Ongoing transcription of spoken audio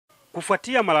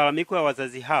Kufuatia malalamiko ya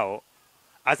wazazi hao,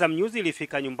 Azam News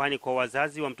ilifika nyumbani kwa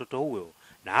wazazi wa mtoto huyo,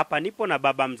 na hapa nipo na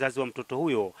baba mzazi wa mtoto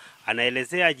huyo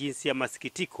anaelezea jinsi ya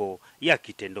masikitiko ya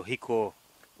kitendo hiko.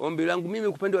 Ombi langu mimi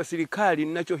upande wa serikali,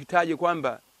 ninachohitaji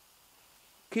kwamba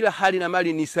kila hali na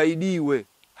mali nisaidiwe,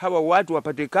 hawa watu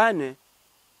wapatikane,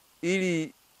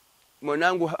 ili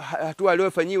mwanangu hatua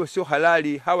aliyofanyiwa sio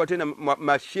halali. Hawa tena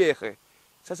mashehe.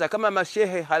 Sasa kama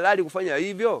mashehe halali kufanya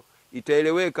hivyo,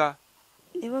 itaeleweka.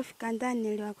 Nilipofika ndani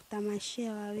niliwakuta mashehe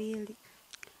wawili.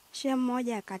 Shehe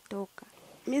mmoja akatoka.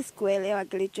 Mimi sikuelewa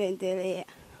kilichoendelea.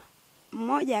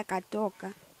 Mmoja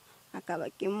akatoka,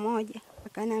 akabaki mmoja.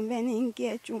 Akaniambia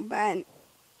niingie chumbani.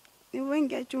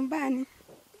 Nilipoingia chumbani,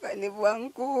 akanivua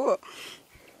nguo.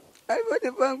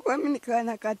 Aliponivua nguo mimi nikawa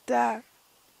nakataa.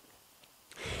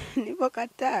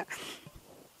 Nilipokataa,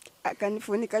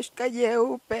 akanifunika shuka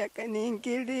jeupe,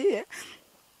 akaniingilia.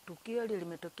 Tukio hili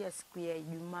limetokea siku ya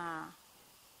Ijumaa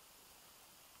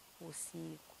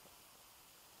usiku.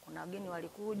 Kuna wageni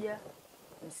walikuja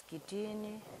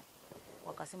msikitini,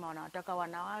 wakasema wanataka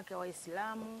wanawake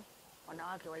Waislamu.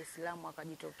 Wanawake Waislamu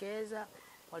wakajitokeza.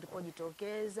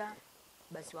 Walipojitokeza,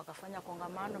 basi wakafanya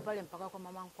kongamano pale mpaka kwa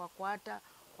mama Kwakwata.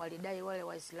 Walidai wale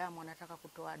Waislamu wanataka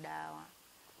kutoa dawa.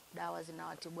 Dawa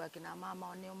zinawatibu akina mama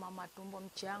wanaouma matumbo,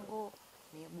 mchango,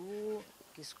 miguu,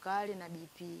 kisukari na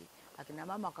BP. Akina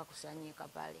mama wakakusanyika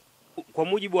pale. Kwa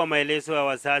mujibu wa maelezo ya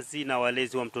wazazi na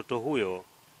walezi wa mtoto huyo,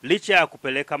 licha ya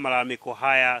kupeleka malalamiko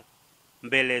haya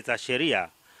mbele za sheria,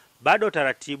 bado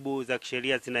taratibu za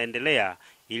kisheria zinaendelea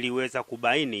ili uweza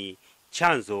kubaini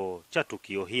chanzo cha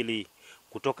tukio hili.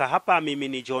 Kutoka hapa mimi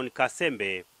ni John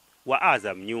Kasembe wa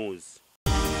Azam News.